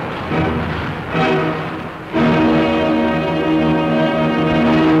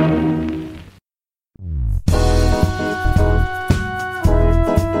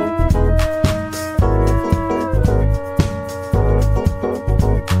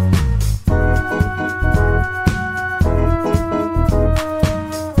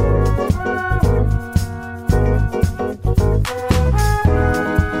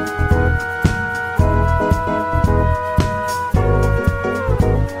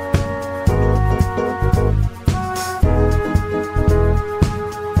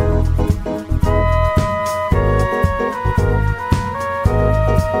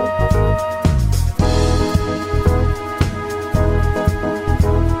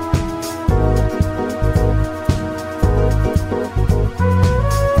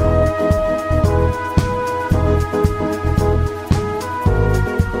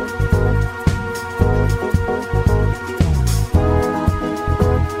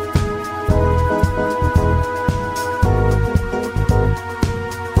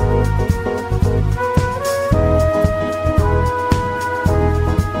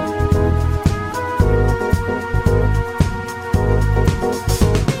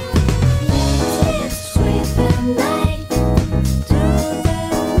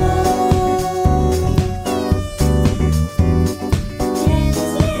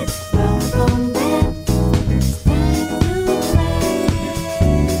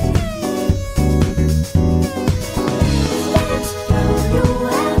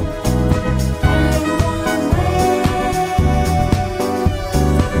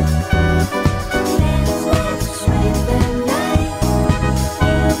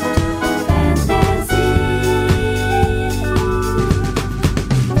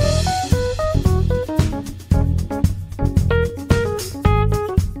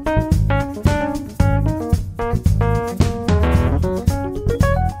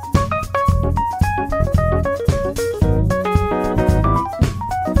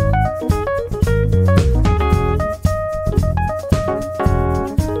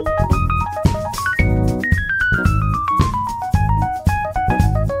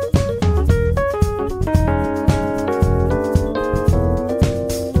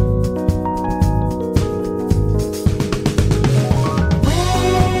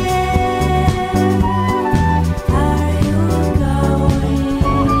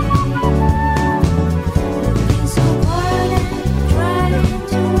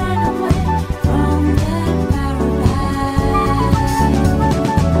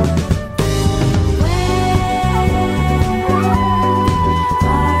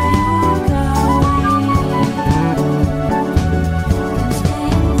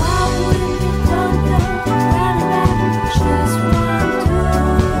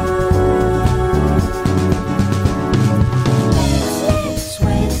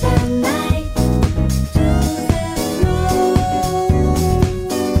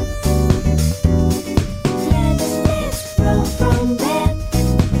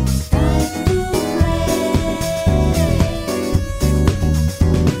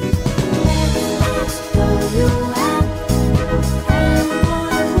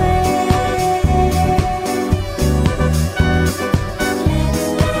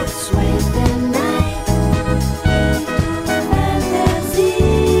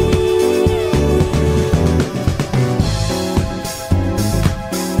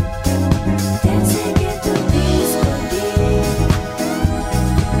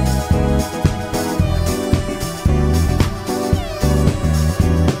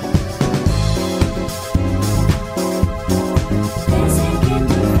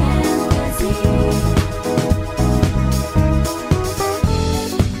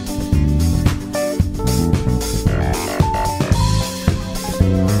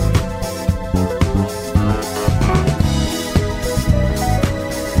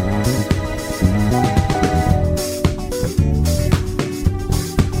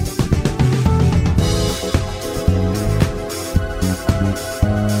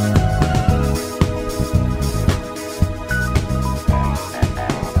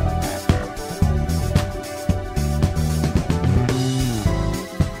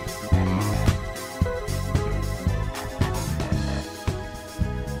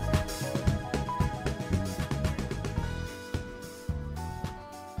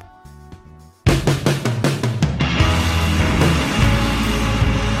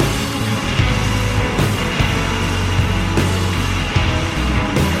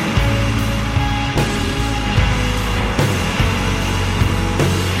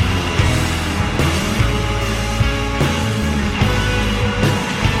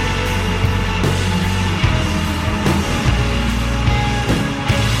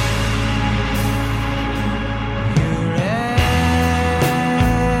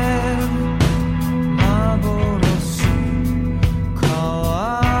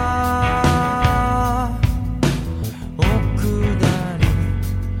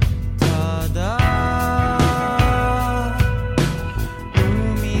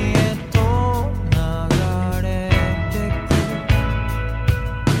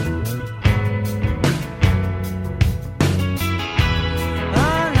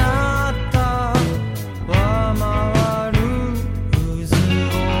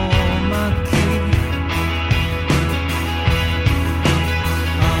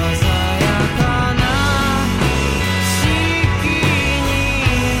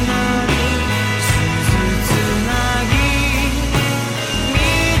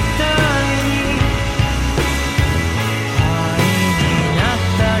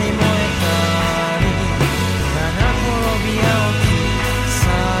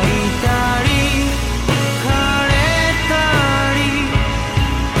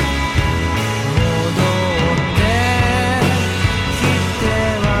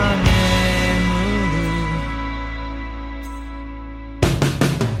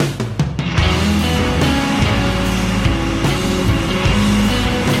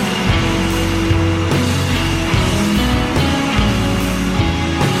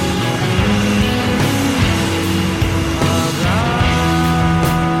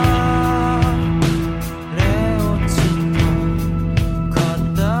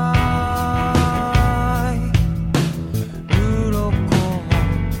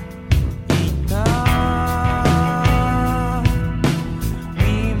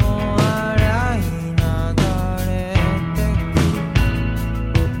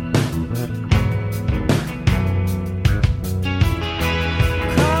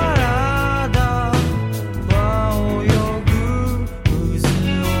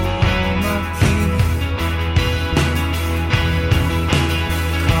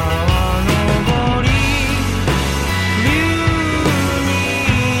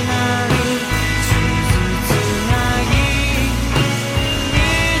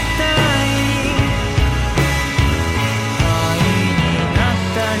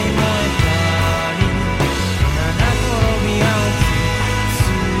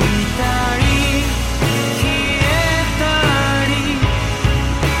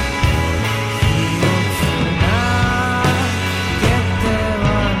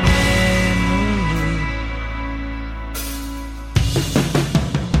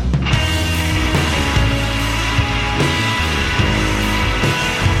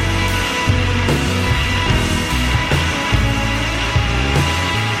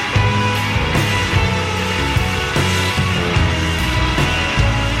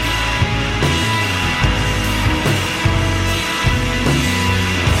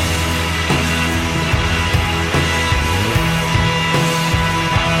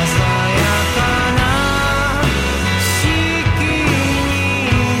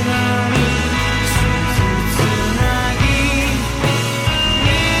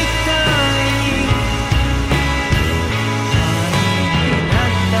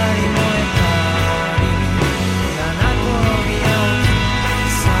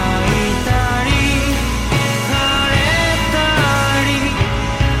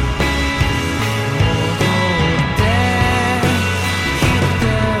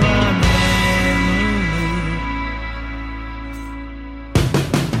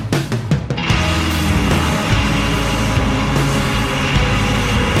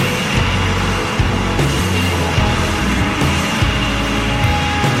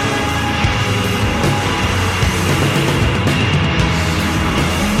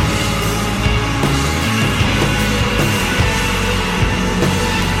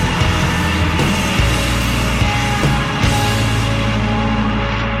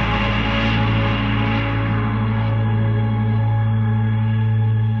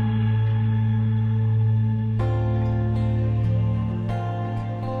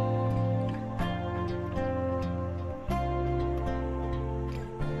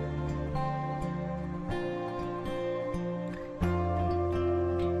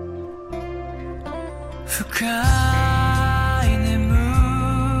深い眠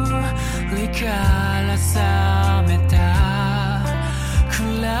りから覚めた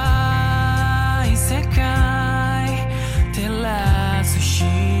暗い世界照らす光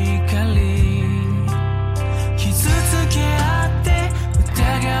傷つけ合って疑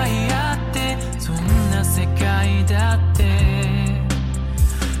い合ってそんな世界だって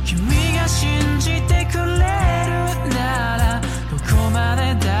君が信じてくれるならどこま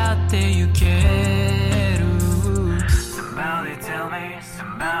でだって行ける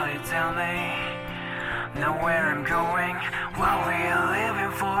Somebody tell me Know where I'm going What we are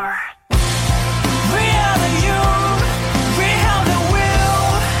living for We are the youth We have the will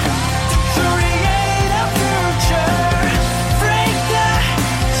To create a future Break the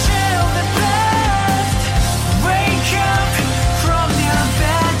shell of the past Wake up from your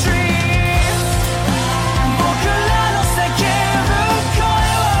bad dream 僕らの叫ぶ声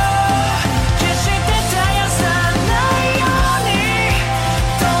を決して絶やさないように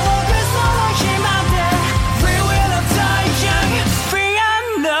届くその日まで We will not die young We are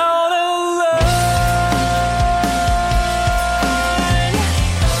not alone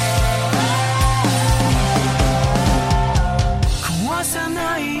壊さ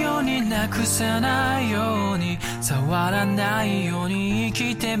ないようになくさないように触らないように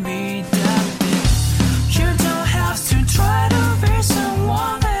生きてみたって You don't have to try to be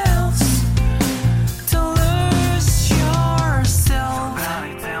someone else To lose yourself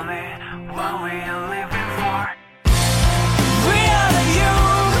Somebody tell me what we are living for We are the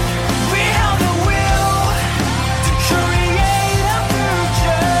youth We have the will To create a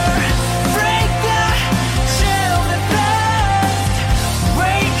future Break the shell of the past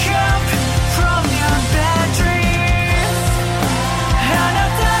Wake up from your bad dreams あな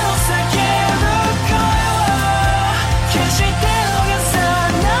たの叫ぶ声を決して逃さ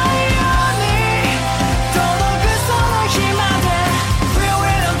ないように届くその日まで We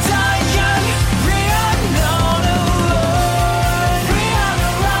will not die young We are not alone We are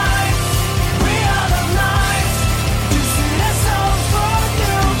the light We are the night To see us all for a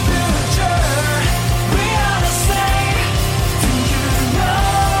new future We are the same Do you know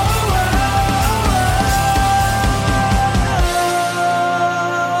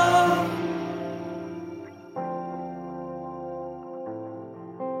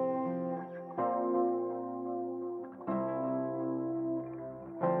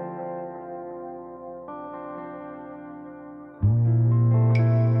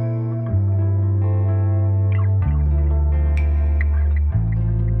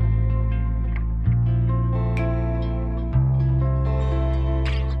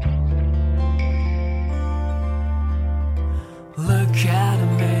Look at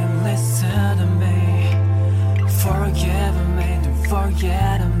me, listen to me Forgive me, don't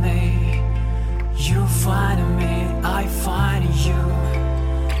forget me You find me, I find you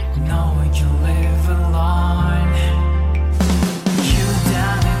No one can live alone You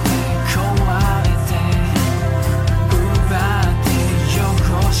done it, 壊れて奪って汚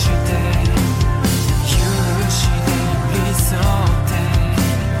して許して理想で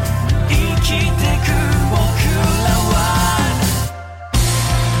生きてく僕らは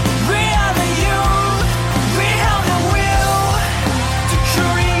We are the youth, we have the will To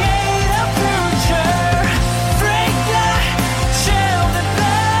create a future Break the shell of the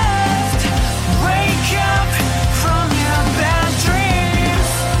past Wake up from your bad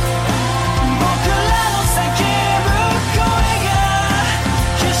dreams 僕らの叫ぶ声が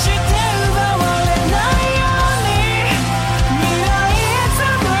決して奪われないように未来へと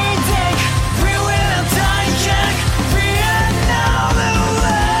向いていく We will not die young We are not alone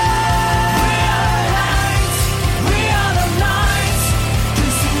We are the lights To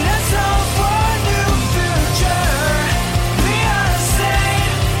see us all for a new future We are the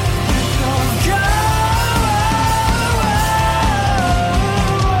same You don't go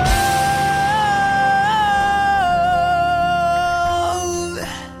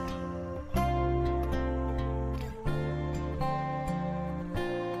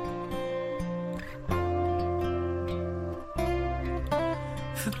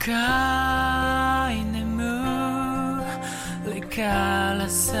深い眠りから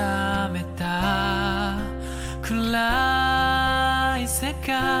覚めた暗い世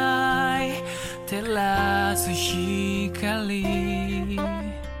界照らす光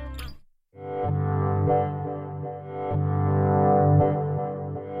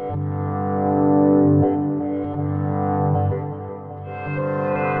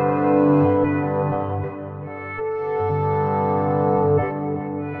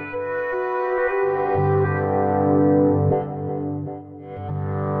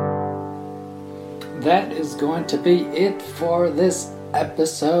going to be it for this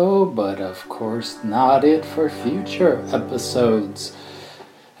episode, but of course not it for future episodes.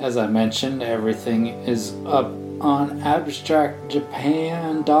 As I mentioned, everything is up on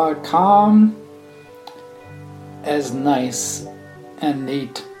abstractjapan.com. As nice and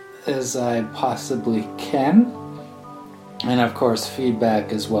neat as I possibly can. And of course,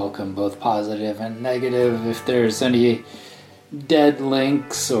 feedback is welcome, both positive and negative. If there's any dead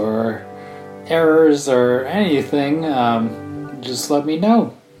links or errors or anything, just let me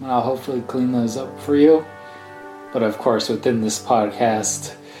know. I'll hopefully clean those up for you. But of course, within this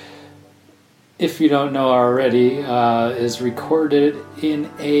podcast, if you don't know already, is recorded in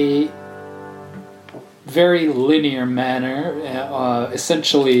a very linear manner,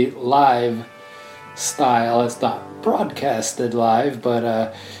 essentially live style. It's not broadcasted live,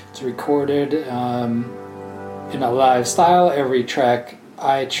 but it's recorded in a live style. Every track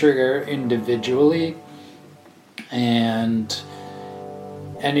I trigger individually, and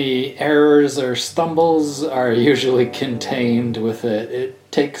any errors or stumbles are usually contained with it.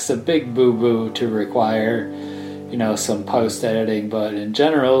 It takes a big boo-boo to require, some post-editing, but in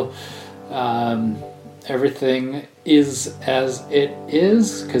general, everything is as it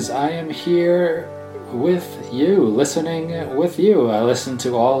is, because I am here with you, listening with you. I listen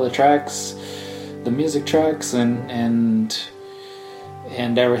to all the tracks, the music tracks, and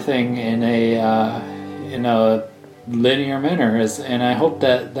everything in a linear manner, and I hope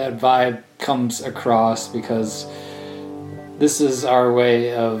that vibe comes across, because this is our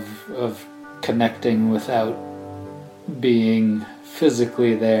way of connecting without being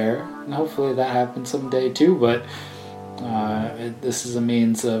physically there, and hopefully that happens someday too, but this is a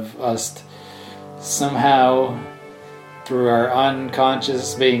means of us somehow, through our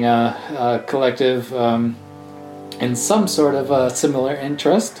unconscious, being a collective in some sort of a similar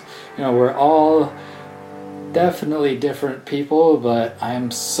interest. We're all definitely different people, but I'm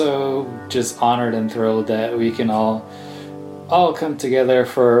so just honored and thrilled that we can all come together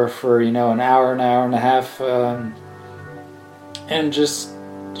for an hour and a half, and just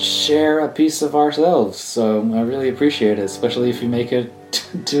share a piece of ourselves. So I really appreciate it, especially if you make it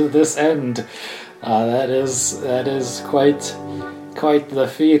to this end. That is quite the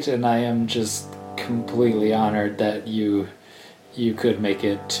feat, and I am just completely honored that you could make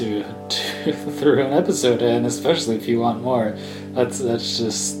it to through an episode, and especially if you want more. That's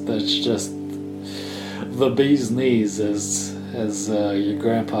just the bee's knees, as your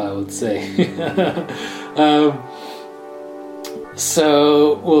grandpa would say.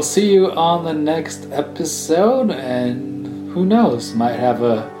 So we'll see you on the next episode, and who knows, might have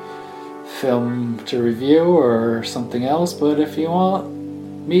a film to review or something else. But if you want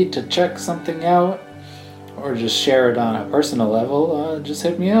me to check something out or just share it on a personal level, just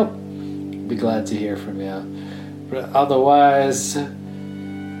hit me up. Be glad to hear from you. But otherwise,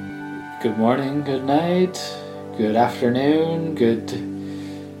 good morning, good night, good afternoon, good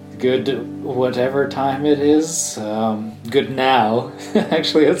whatever time it is. Good now.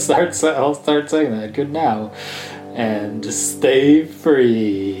 Actually, I'll start saying that. Good now. And stay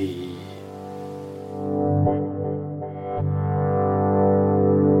free.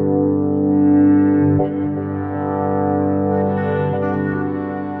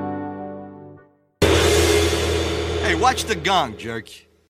 Hey, watch the gong, jerk.